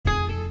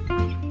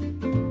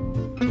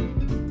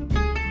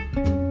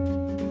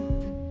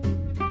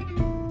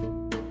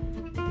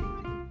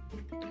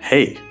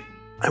Hey,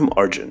 I'm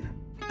Arjun,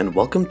 and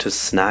welcome to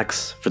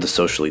Snacks for the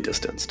Socially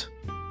Distanced,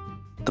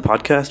 the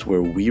podcast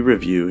where we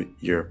review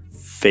your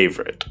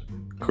favorite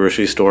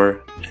grocery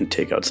store and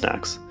takeout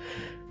snacks,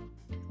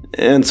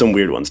 and some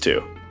weird ones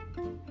too.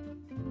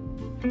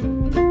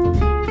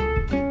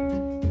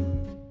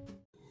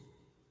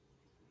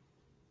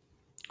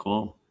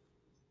 Cool.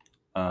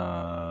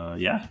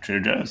 Yeah, Trader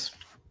Joe's.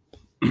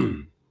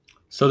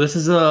 So this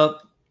is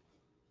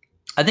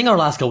I think our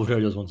last couple of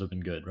Trader Joe's ones have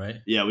been good, right?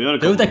 Yeah, we had a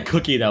There was couple. that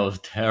cookie that was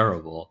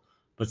terrible,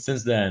 but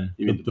since then,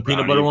 You mean the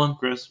peanut butter one?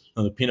 Crisp?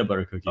 No, the peanut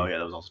butter cookie. Oh yeah,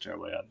 that was also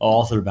terrible. Yeah. Oh,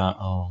 also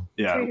about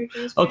Yeah. Trader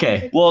Joe's Okay.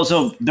 cookies. Well,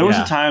 so there was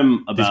Yeah. a time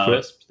these about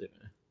crisps.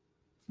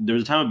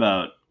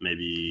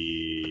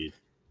 maybe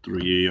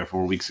 3 or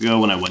 4 weeks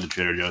ago when I went to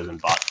Trader Joe's and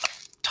bought a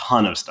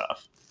ton of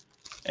stuff.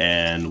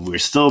 And we're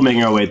still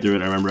making our way through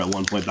it. I remember at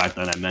one point back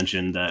then I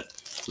mentioned that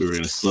we were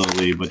going to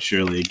slowly but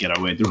surely get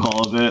our way through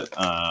all of it.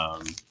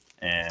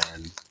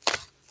 And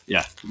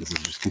yeah, this is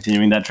just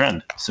continuing that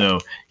trend. So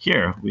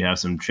here we have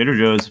some Trader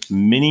Joe's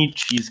mini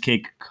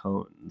cheesecake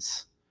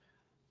cones,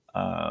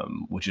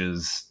 which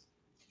is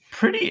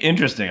pretty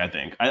interesting, I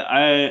think.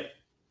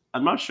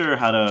 I'm not sure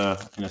how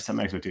to set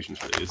my expectations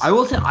for these. I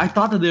will say I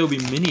thought that they would be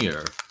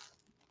minier.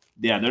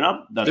 Yeah, they're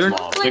not that They're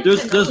small. like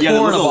There's cannolis. Yeah,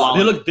 four in a they box.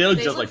 They look They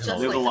just look like just They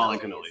cannolis. look a like lot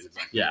like cannolis. cannolis.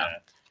 Exactly. Yeah.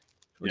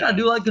 Which Yeah. I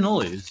do like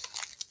cannolis.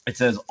 It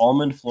says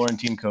almond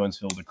Florentine cones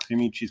filled with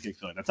creamy cheesecake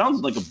filling. That sounds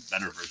like a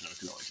better version of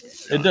cannoli. to me,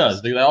 to be It does.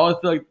 honest. I always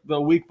feel like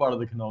the weak part of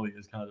the cannoli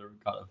is kind of the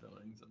ricotta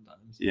filling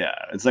sometimes. Yeah,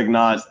 it's like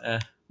not. Just, eh.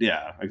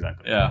 Yeah,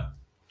 exactly. Yeah.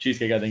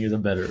 Cheesecake, I think, is a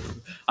better.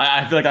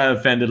 I feel like I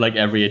offended like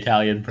every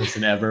Italian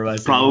person ever by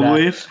saying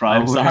Probably. that.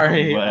 I'm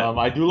sorry. but-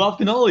 I do love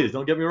cannolis.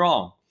 Don't get me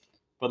wrong,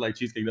 but like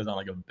cheesecake does sound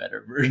like a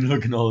better version of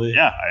cannoli.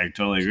 yeah, I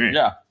totally agree.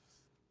 Yeah.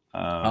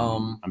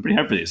 I'm pretty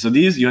hyped for these. So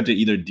these you have to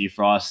either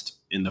defrost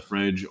in the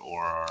fridge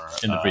or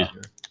In the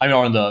freezer. I mean,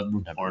 or in the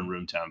room temperature. or in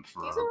room temp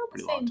for These a are all the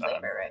pretty long same time.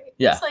 flavor, right?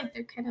 Yeah. It's like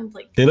they're kind of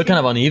like They look kind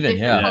of uneven.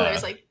 different Yeah.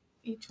 colors. Like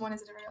each one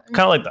is a different color.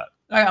 Kind of like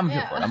that. I'm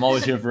here for it. Yeah. I'm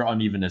always here for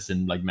unevenness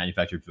in like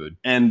manufactured food.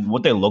 And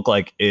what they look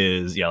like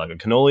is like a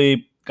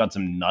cannoli, got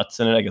some nuts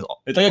in it. I guess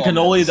It's like a cannoli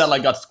almonds. that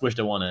like got squished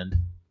at one end.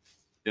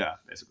 Yeah,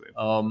 basically.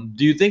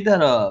 Do you think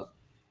that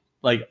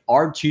like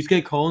are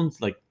cheesecake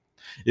cones like?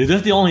 Is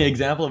this the only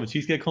example of a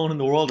cheesecake cone in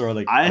the world, or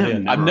like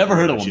I've never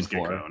heard of one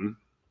cheesecake before. cone.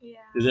 Yeah.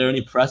 Is there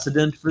any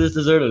precedent for this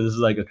dessert, or this is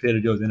like a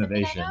Trader Joe's I mean,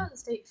 innovation? I know the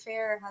State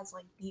Fair has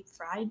like deep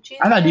fried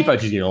cheesecake. I've had deep fried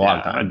cheesecake a lot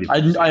of Yeah, times. deep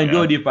fried cheesecake, I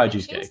enjoy yeah. deep fried But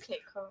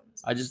cheesecake.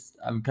 cones.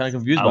 I'm kind of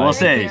confused I by will it.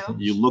 say, Thank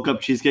you look up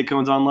cheesecake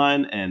cones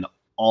online, and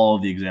all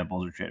of the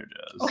examples are Trader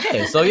Joe's.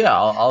 Okay, so yeah,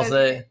 I'll Okay.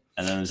 say.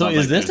 And then it So sounds is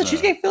like this the there's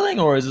cheesecake filling,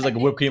 or is this like a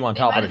whipped cream on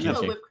top of of the might put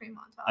cheesecake? whipped cream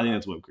on top. I think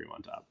that's whipped cream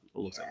on top. It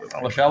looks like whipped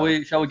cream.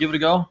 Well, shall we give it a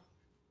go?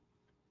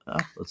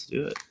 Let's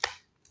do it.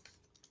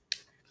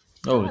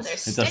 Oh, Oh, it's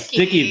they're a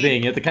sticky sticky.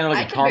 thing. It's kind of like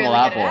I a can caramel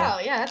barely get it apple.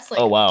 out. Yeah, it's like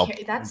Oh, wow.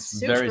 That's It's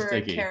super very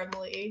sticky.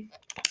 caramelly.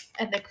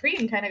 And the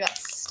cream kind of got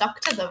stuck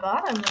to the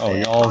bottom of Oh,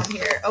 it y'all- on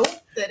here. Oh,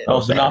 that it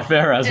Oh, so not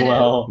fair as Yeah.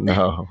 well.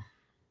 No.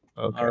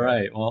 Okay. All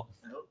right. Well,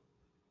 Oh.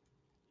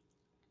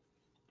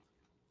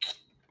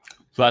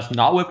 so that's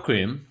not whipped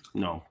cream.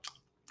 No.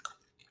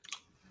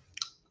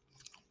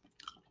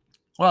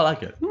 Well, I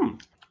like it.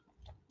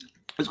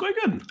 It's quite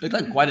good. It's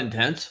like quite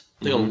intense.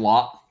 It's like Mhm. a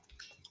lot,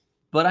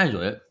 but I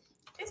enjoy it.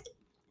 It's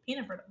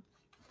peanut butter.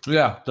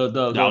 Yeah, the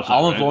outside,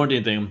 almond right?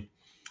 Florentine thing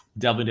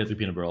definitely tastes like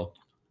peanut butter.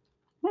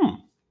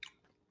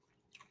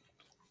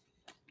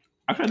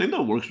 Actually, I think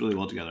that works really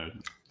well together.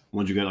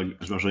 Once you get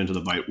especially into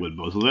the bite with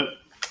both of it.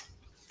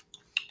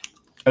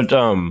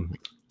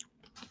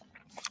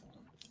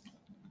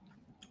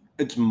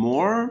 It's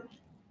more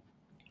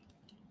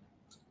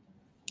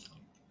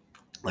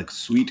like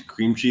sweet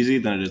cream cheesy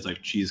than it is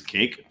like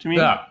cheesecake to me.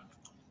 Yeah,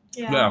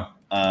 Yeah.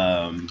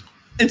 yeah.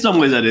 In some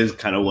ways, that is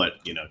kind of what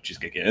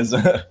cheesecake is.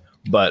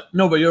 But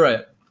No, but you're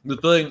right. The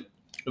filling.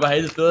 If I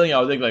hate this filling, I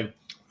would think like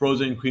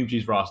frozen cream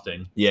cheese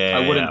frosting. yeah,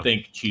 I wouldn't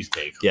think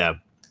cheesecake. Yeah,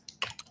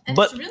 And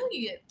But- it's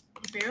really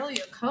barely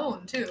a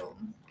cone too.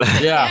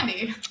 Yeah.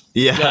 Candy.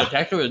 Yeah, yeah. the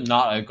texture is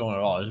not like going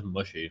at all. It's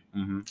mushy.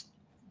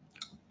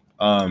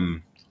 I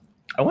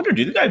wonder.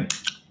 Do you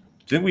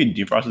think we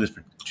defrosted this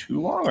for too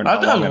long or I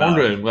not? think I'm long enough?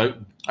 wondering. Like,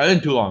 I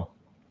think too long.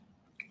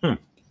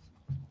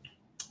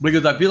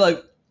 Because I feel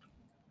like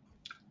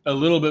a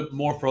little bit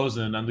more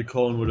frozen, and the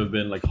cone would have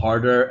been like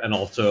harder and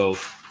also,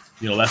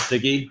 less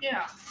sticky.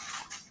 Yeah.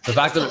 The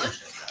fact that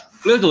Delicious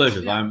though. it's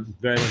delicious. Yeah. I'm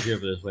very much here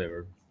for this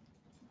flavor.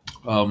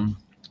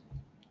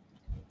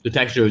 The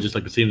texture is just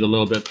like it seems a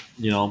little bit,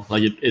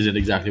 like it isn't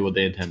exactly what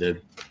they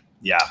intended.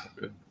 Yeah.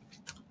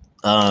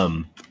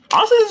 Honestly,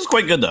 this is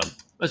quite good though.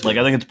 That's Like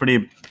I think it's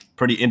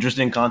pretty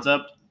interesting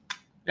concept.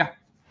 Yeah.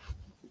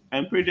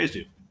 And pretty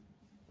tasty.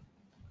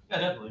 yeah,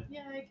 definitely.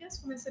 Yeah, I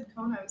guess when I said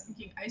cone, I was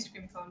thinking ice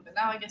cream cone, but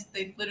now I guess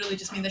they literally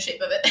just mean the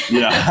shape of it.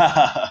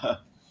 Yeah.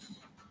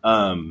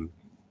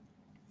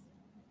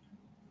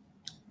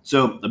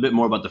 So a bit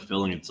more about the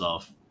filling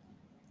itself.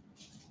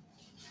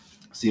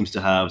 Seems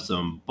to have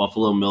some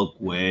buffalo milk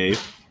whey,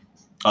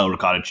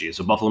 ricotta cheese.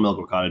 So buffalo milk,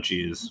 ricotta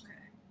cheese, Okay.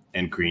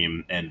 and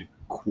cream, and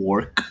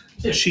quark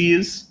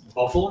cheese.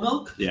 Buffalo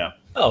milk? Yeah.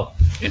 Oh,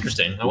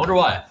 interesting. I wonder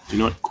why. Do you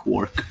know what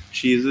quark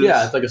cheese is?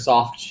 Yeah, it's like a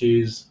soft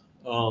cheese.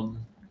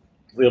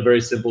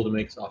 Very simple to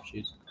make soft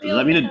cheese. Does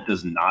that mean it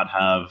does not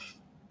have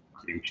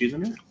cream cheese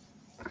in it?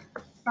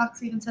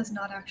 Rox even says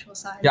not actual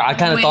size. Yeah, I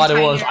kind of thought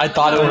it was. I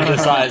thought it was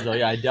this size though.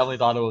 Yeah, I definitely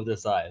thought it was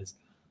this size.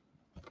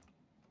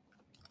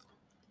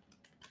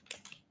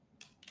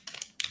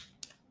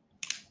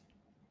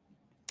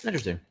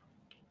 Interesting.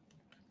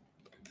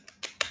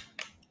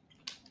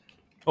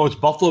 Oh, it's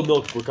buffalo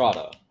milk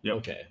ricotta. Yep.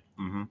 Okay.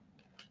 Mm-hmm.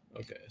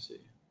 Okay, I see.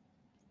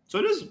 So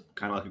it is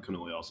kind of like a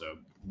cannoli also.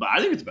 But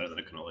I think it's better than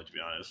a cannoli, to be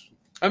honest.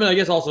 I mean, I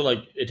guess also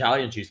like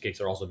Italian cheesecakes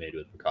are also made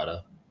with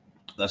ricotta.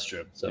 That's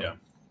true. So yeah.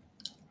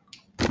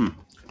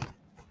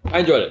 I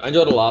enjoyed it. I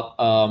enjoyed it a lot.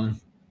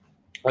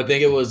 I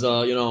think it was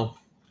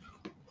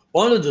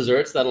one of the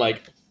desserts that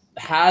like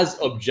has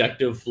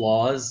objective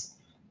flaws.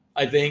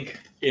 I think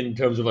in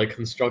terms of like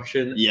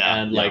construction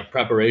and like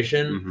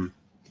preparation,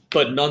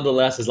 but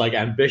nonetheless is like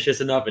ambitious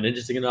enough and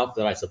interesting enough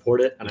that I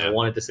support it and I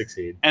want it to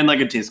succeed. And like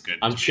it tastes good.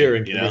 I'm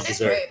cheering for this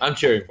dessert. I'm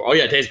cheering for. Oh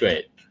yeah, it tastes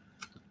great.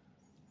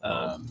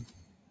 I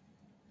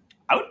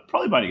would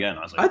probably buy it again,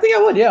 honestly. I think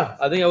I would. Yeah,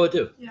 I think I would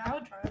too. Yeah, I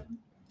would try it.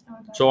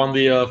 So on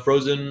the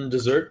frozen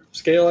dessert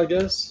scale, I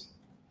guess.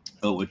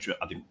 Oh, which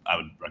I think I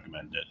would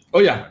recommend it. Oh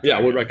yeah,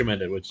 I would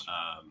recommend it. Which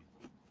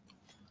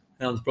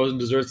on the frozen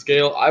dessert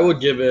scale, I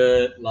would give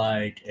it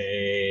like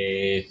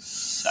a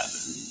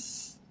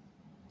 7.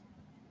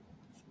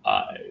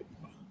 5.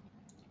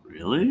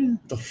 Really?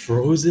 The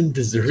frozen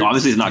dessert. So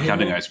obviously, it's not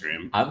counting ice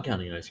cream. I'm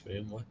counting ice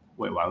cream. What?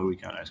 Wait, why would we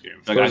count ice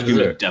cream? Like ice cream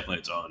is definitely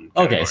its own.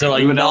 Okay, so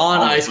like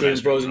non-ice cream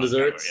frozen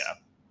desserts.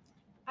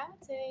 I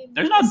would say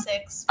there's not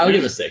 6. I would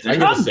give it a 6. I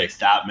give it a 6.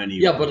 That many.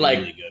 Yeah, but like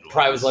really good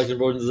private selection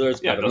frozen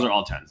desserts. Yeah, those are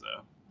all 10s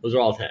though. Those are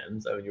all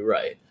 10s. I mean, you're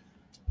right.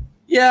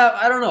 Yeah,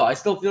 I don't know. I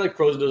still feel like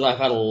frozen desserts. I've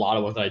had a lot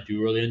of what I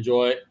do really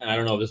enjoy, and I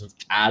don't know if this one's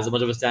as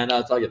much of a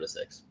standout. So I'll give it a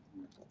 6.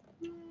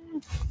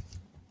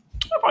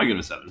 I'll probably give it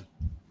a 7.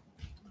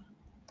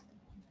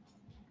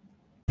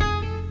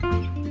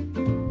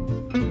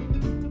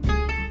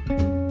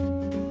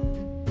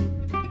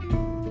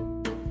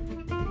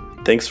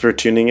 Thanks for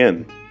tuning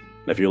in.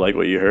 If you like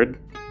what you heard,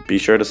 be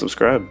sure to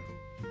subscribe.